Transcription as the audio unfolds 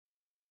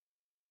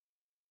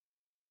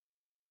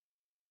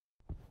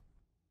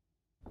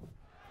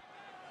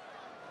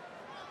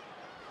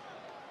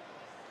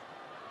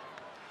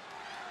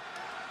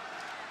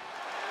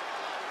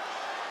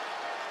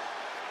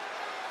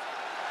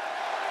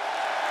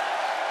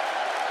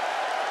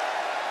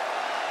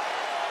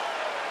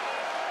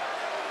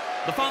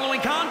The following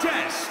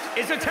contest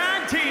is a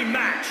tag team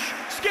match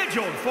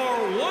scheduled for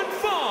one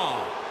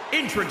fall.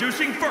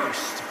 Introducing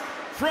first,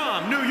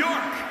 from New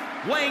York,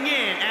 weighing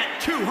in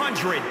at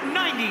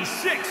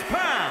 296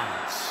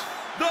 pounds,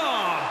 The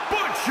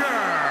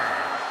Butcher.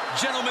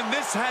 Gentlemen,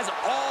 this has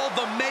all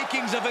the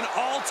makings of an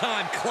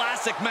all-time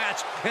classic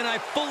match, and I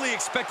fully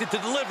expect it to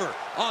deliver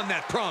on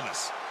that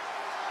promise.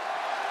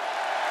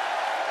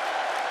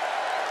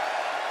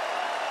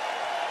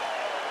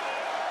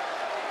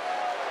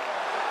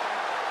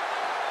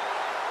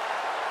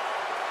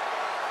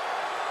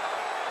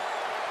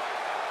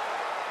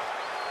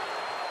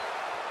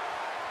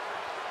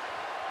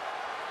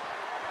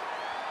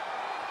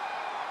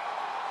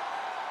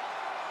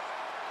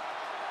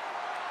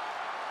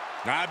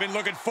 I've been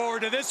looking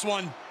forward to this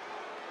one.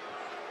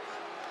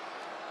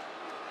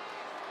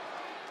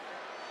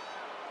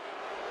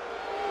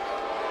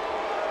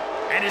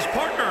 And his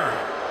partner,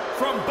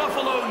 from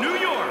Buffalo, New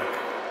York,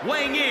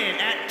 weighing in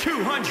at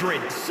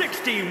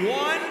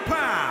 261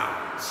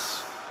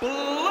 pounds, Blade!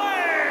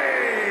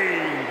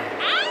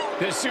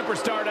 This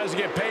superstar doesn't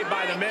get paid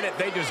by the minute.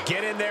 They just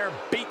get in there,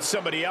 beat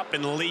somebody up,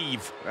 and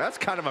leave. That's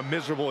kind of a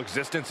miserable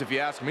existence if you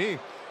ask me.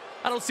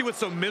 I don't see what's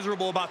so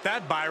miserable about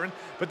that, Byron.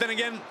 But then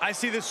again, I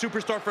see this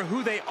superstar for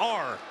who they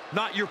are,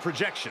 not your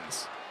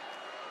projections.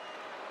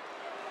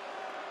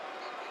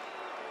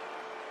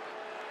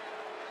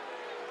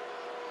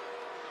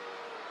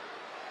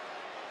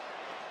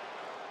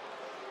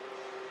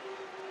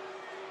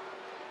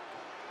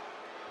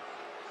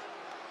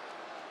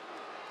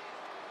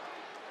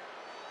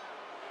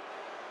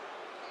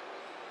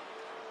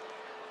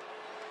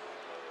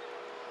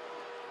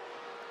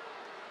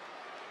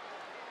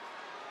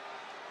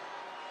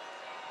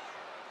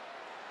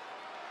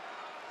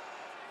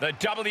 The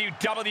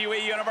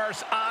WWE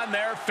Universe on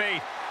their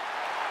feet.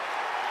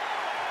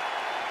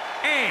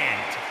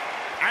 And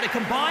at a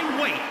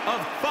combined weight of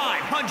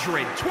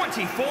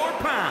 524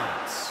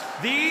 pounds,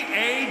 the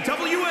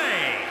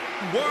AWA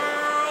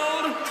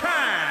World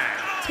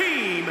Tag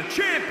Team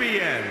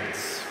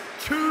Champions,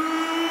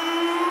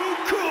 Too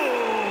Cool.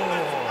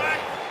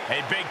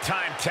 A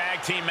big-time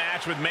tag team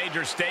match with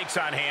major stakes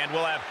on hand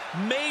will have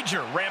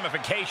major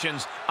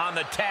ramifications on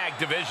the tag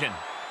division.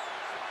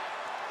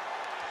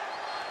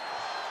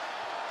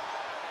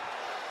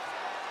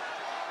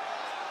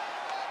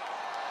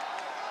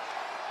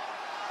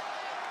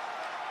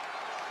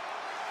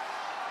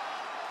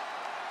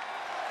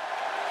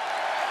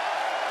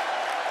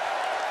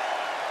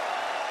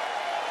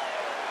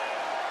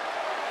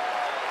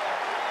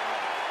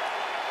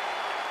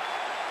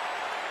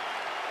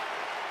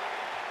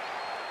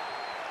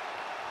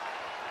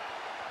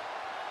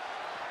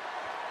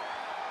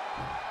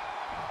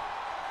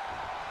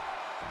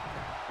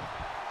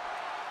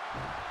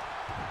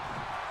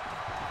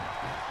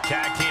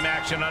 Tag team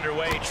action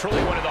underway,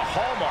 truly one of the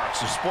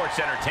hallmarks of sports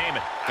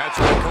entertainment. That's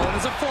right, Cole.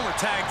 As a former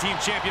tag team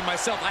champion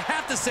myself, I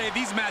have to say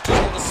these matches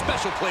hold a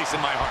special place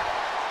in my heart.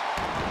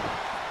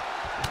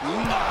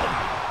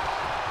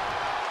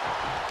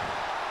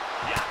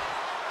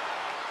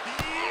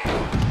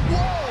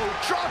 Whoa,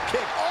 drop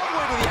kick all the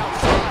way to the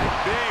outside.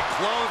 Big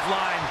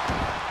clothesline.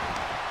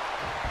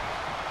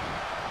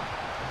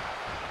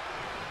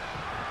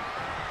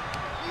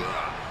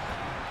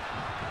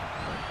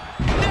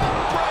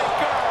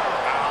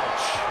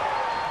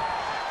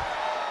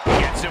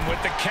 Him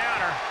with the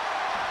counter.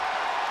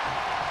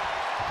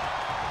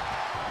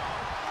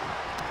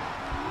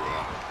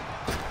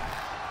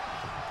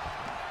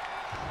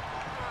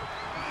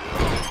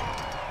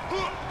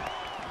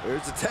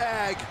 There's the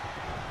tag.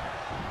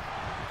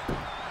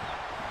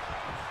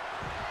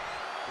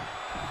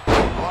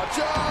 Watch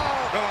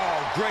out!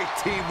 Oh, great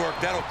teamwork.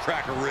 That'll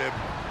crack a rib.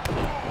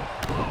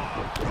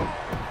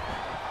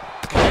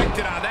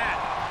 Connected on that.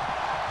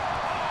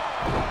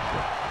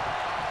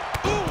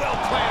 Ooh,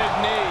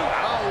 well-planted knee.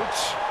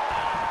 Ouch.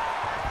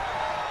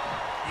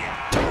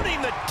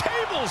 Turning the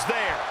tables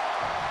there.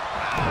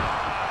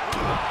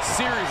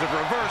 Series of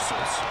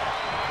reversals.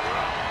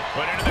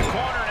 Put into the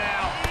corner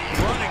now.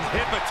 Running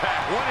hip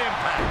attack. What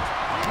impact.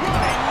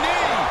 Running knee.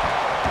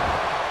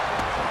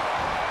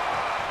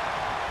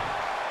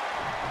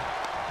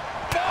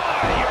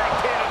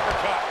 European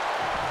uppercut.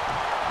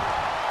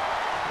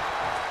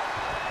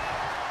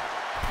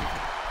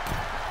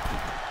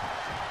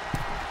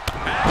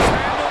 Axe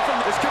handle from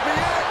this could be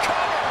it.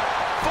 Cover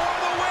for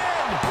the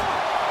win.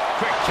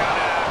 Quick count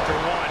out after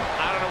one.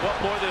 I don't know what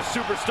more this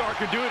superstar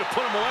can do to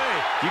put him away.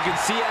 You can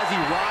see as he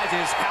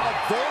rises how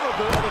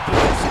vulnerable the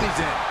position he's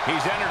in.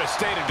 He's entered a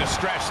state of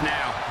distress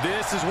now.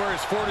 This is where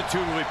his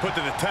fortitude will be put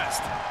to the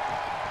test.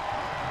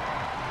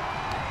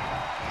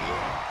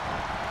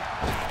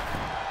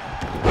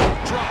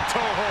 Drop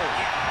toe hold.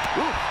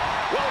 Ooh,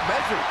 well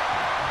measured.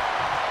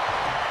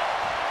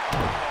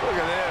 Look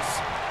at this.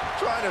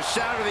 Trying to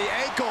shatter the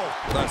ankle.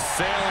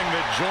 Assailing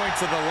the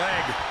joints of the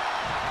leg.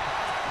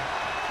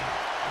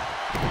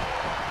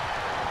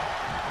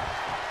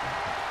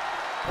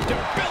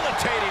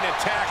 Debilitating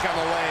attack on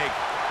the leg.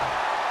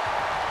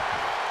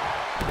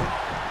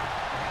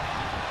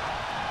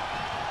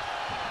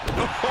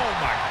 Oh,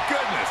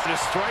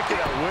 Just striking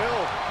at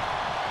will.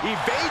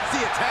 Evades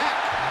the attack.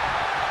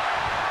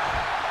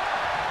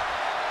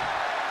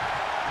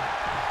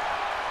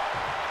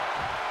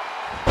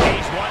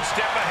 He's one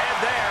step ahead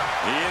there.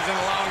 He isn't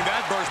allowing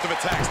that burst of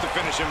attacks to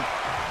finish him.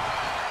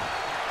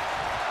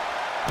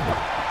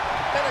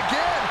 And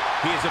again.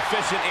 He is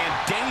efficient and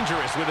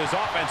dangerous with his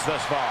offense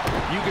thus far.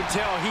 You can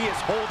tell he is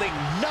holding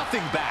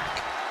nothing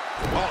back.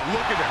 Oh,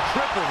 looking to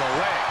cripple the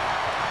leg.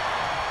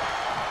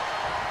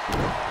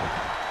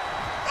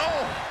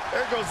 Oh,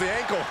 there goes the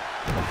ankle.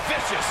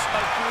 Vicious,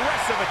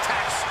 aggressive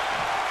attacks.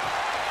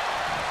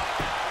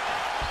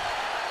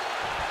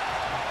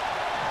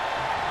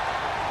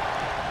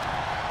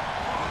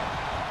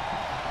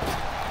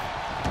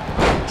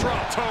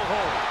 Drop toe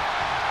hold.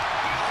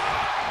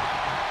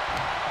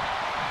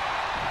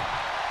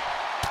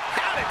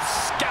 Had it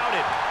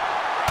scouted.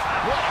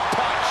 What a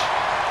punch.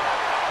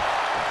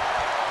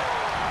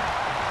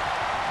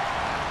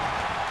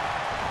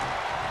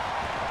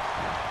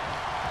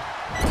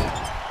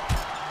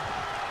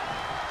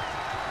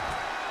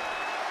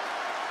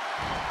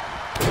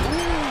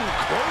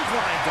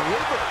 Clothesline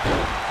delivered.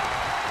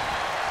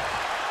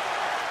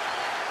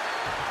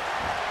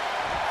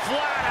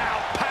 Flat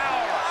out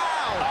power.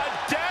 Wow. A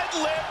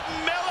deadlift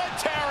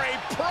military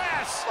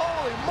press.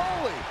 Holy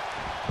moly.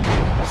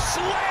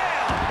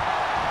 Slam.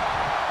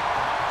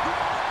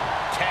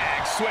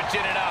 Tag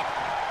switching it up.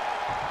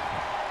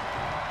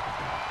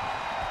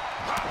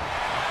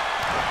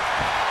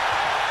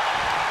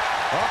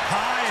 Up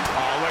high.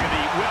 Oh, look at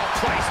the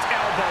well-placed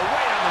elbow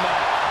right on the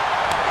mark.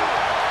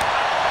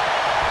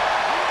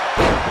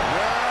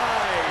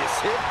 Nice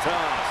hip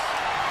toss.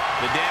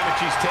 The damage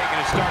he's taken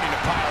is starting to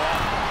pile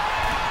up.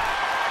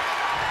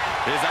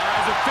 His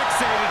eyes are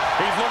fixated.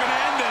 He's looking to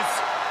end this.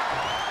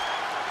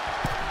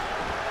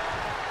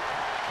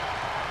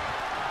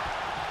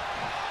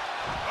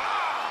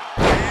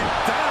 And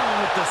down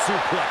with the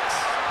suplex.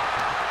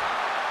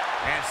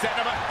 And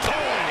setting up a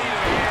knee to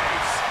the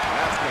ace.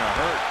 That's going to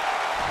hurt.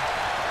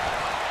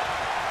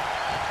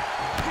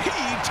 He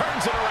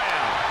turns it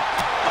around.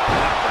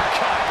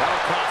 Uppercut.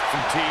 That'll cost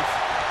some teeth.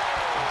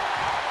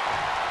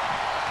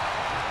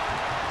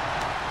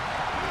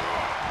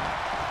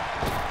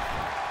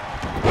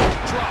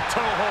 Drop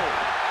toe hold.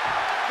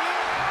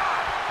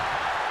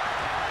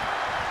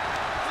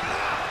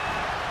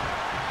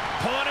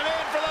 Pulling him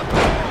in for the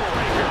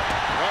breaker.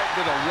 Right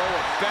to the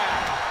lower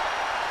back.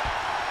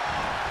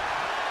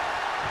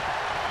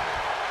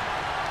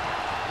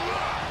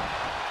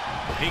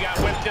 He got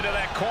whipped into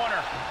that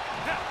corner.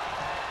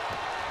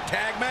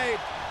 Tag made.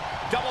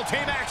 Double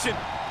team action.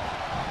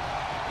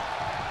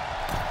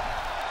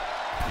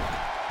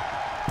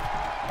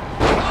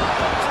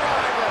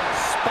 Driver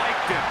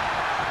spiked him.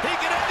 He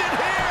can end it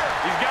here.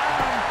 He's got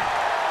him.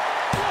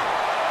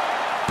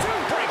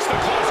 Breaks the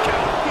close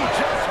count. He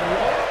just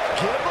won't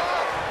give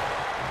up.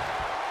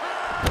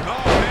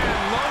 Oh, man,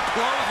 low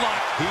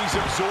clothesline. He's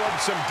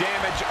absorbed some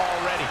damage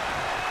already.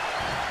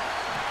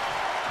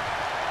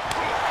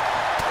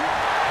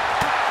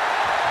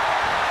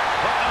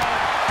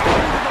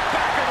 Into the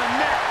back of the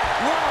neck.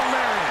 What a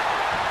lariat.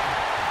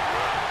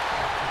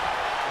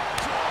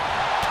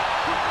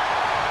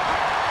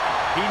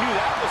 He knew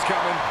that was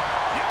coming.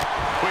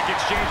 Quick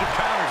exchange of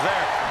counters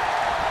there.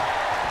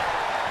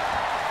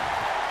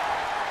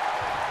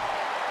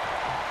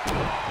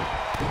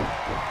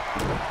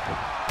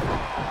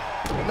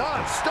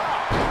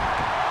 Non-stop.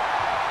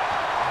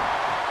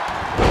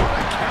 What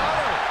a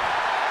counter.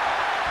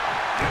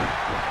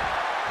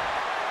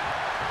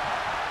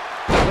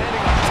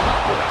 Landing on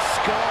top with a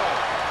skull.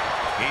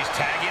 He's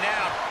tagging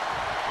out.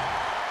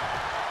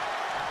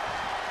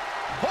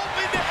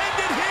 Hoping to end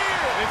it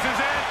here. This is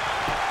it.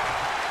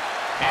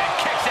 And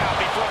kicks out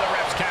before the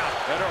refs count.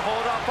 Better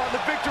hold up on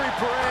the victory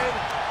parade.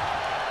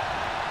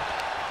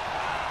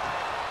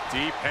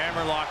 Deep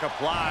hammerlock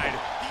applied.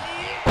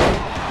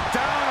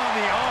 Down on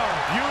the arm.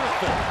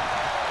 Beautiful.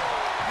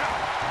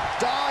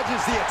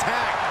 Dodges the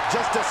attack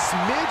just a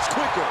smidge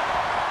quicker.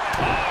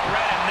 Oh,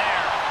 right in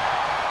there.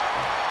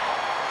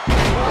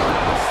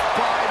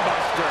 Spine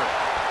buster.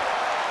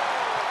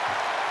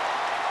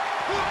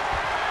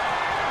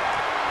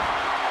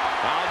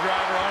 Pile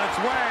driver on its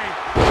way.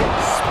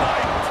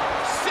 Spiked.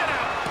 Sit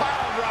out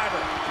pile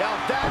driver. Now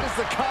that is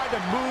the kind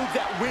of move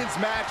that wins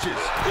matches.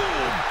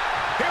 Boom.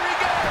 Here he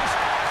goes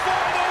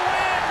for the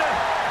win.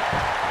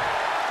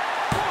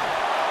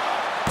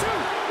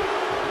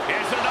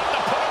 It's enough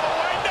to put him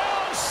away. No,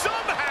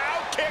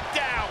 somehow kicked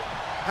out.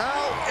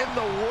 How in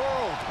the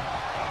world?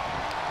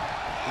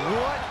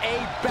 What a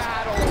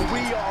battle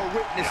we are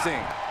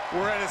witnessing.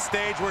 We're at a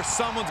stage where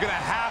someone's going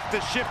to have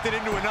to shift it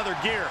into another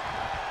gear.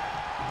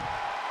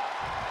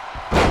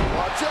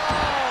 Watch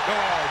out!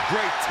 Oh,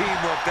 great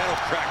teamwork. That'll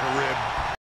crack a rib.